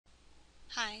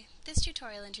Hi, this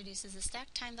tutorial introduces the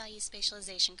stacked time value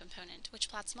spatialization component, which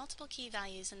plots multiple key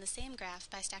values in the same graph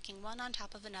by stacking one on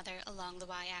top of another along the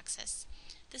y-axis.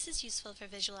 This is useful for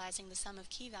visualizing the sum of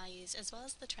key values as well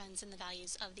as the trends in the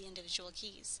values of the individual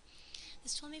keys.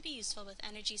 This tool may be useful with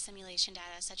energy simulation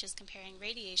data, such as comparing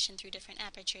radiation through different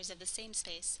apertures of the same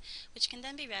space, which can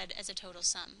then be read as a total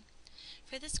sum.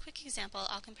 For this quick example,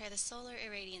 I'll compare the solar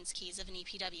irradiance keys of an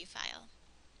EPW file.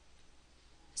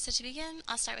 So to begin,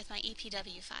 I'll start with my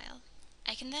EPW file.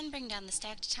 I can then bring down the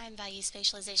stacked time value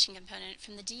spatialization component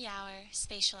from the Dhour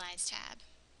Spatialize tab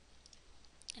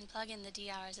and plug in the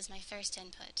Dhours as my first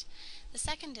input. The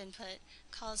second input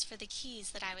calls for the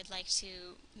keys that I would like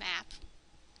to map,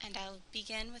 and I'll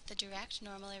begin with the direct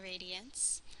normal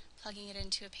irradiance, plugging it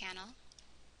into a panel.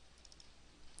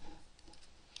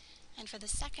 And for the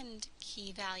second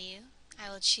key value, I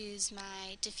will choose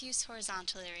my diffuse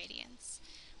horizontal irradiance,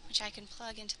 which I can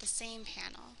plug into the same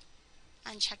panel,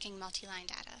 unchecking multi-line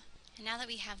data. And now that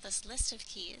we have this list of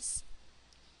keys,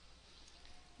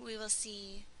 we will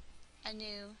see a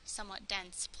new, somewhat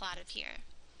dense plot appear.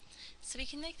 So we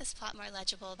can make this plot more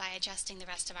legible by adjusting the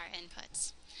rest of our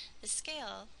inputs. The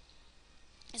scale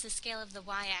is the scale of the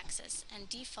y-axis and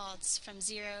defaults from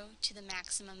 0 to the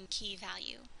maximum key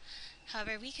value.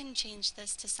 However, we can change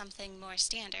this to something more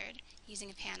standard using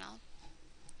a panel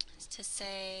to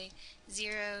say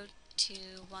 0 to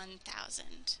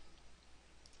 1000.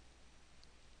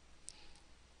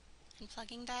 And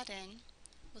plugging that in,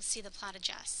 we'll see the plot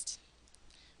adjust.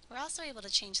 We're also able to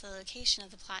change the location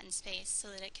of the plot in space so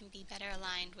that it can be better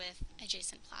aligned with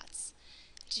adjacent plots.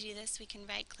 To do this, we can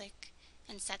right-click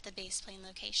and set the base plane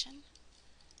location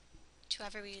to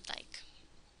wherever we would like.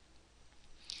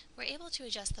 We're able to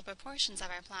adjust the proportions of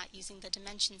our plot using the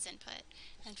dimensions input,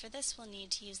 and for this we'll need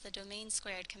to use the domain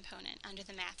squared component under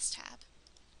the Maths tab.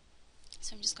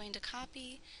 So I'm just going to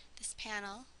copy this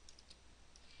panel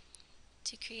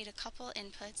to create a couple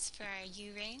inputs for our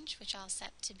U range, which I'll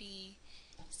set to be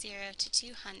 0 to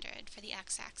 200 for the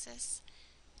x-axis,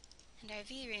 and our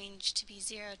V range to be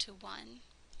 0 to 1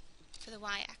 for the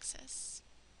y-axis.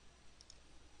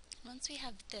 Once we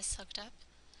have this hooked up,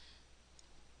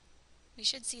 we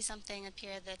should see something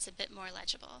appear that's a bit more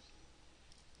legible.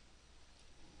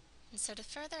 And so to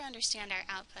further understand our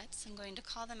outputs, I'm going to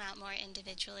call them out more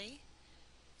individually,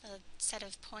 a set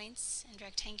of points and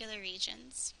rectangular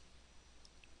regions.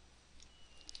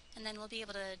 And then we'll be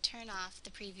able to turn off the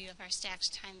preview of our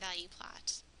stacked time value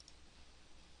plot.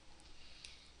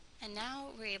 And now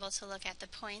we're able to look at the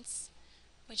points,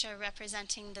 which are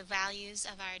representing the values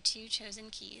of our two chosen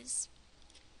keys.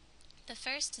 The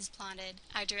first is plotted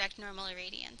our direct normal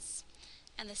irradiance,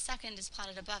 and the second is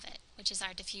plotted above it, which is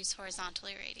our diffuse horizontal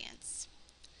irradiance.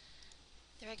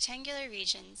 The rectangular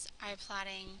regions are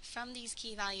plotting from these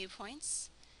key value points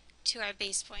to our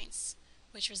base points,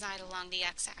 which reside along the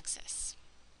x-axis.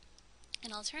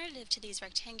 An alternative to these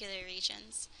rectangular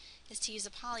regions is to use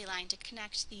a polyline to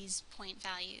connect these point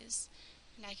values,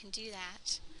 and I can do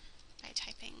that by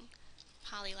typing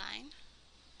polyline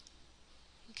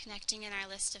and connecting in our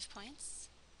list of points,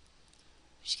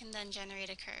 which can then generate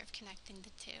a curve connecting the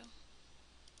two.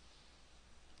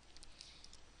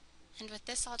 And with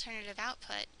this alternative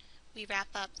output, we wrap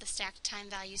up the stacked time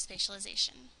value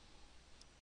spatialization.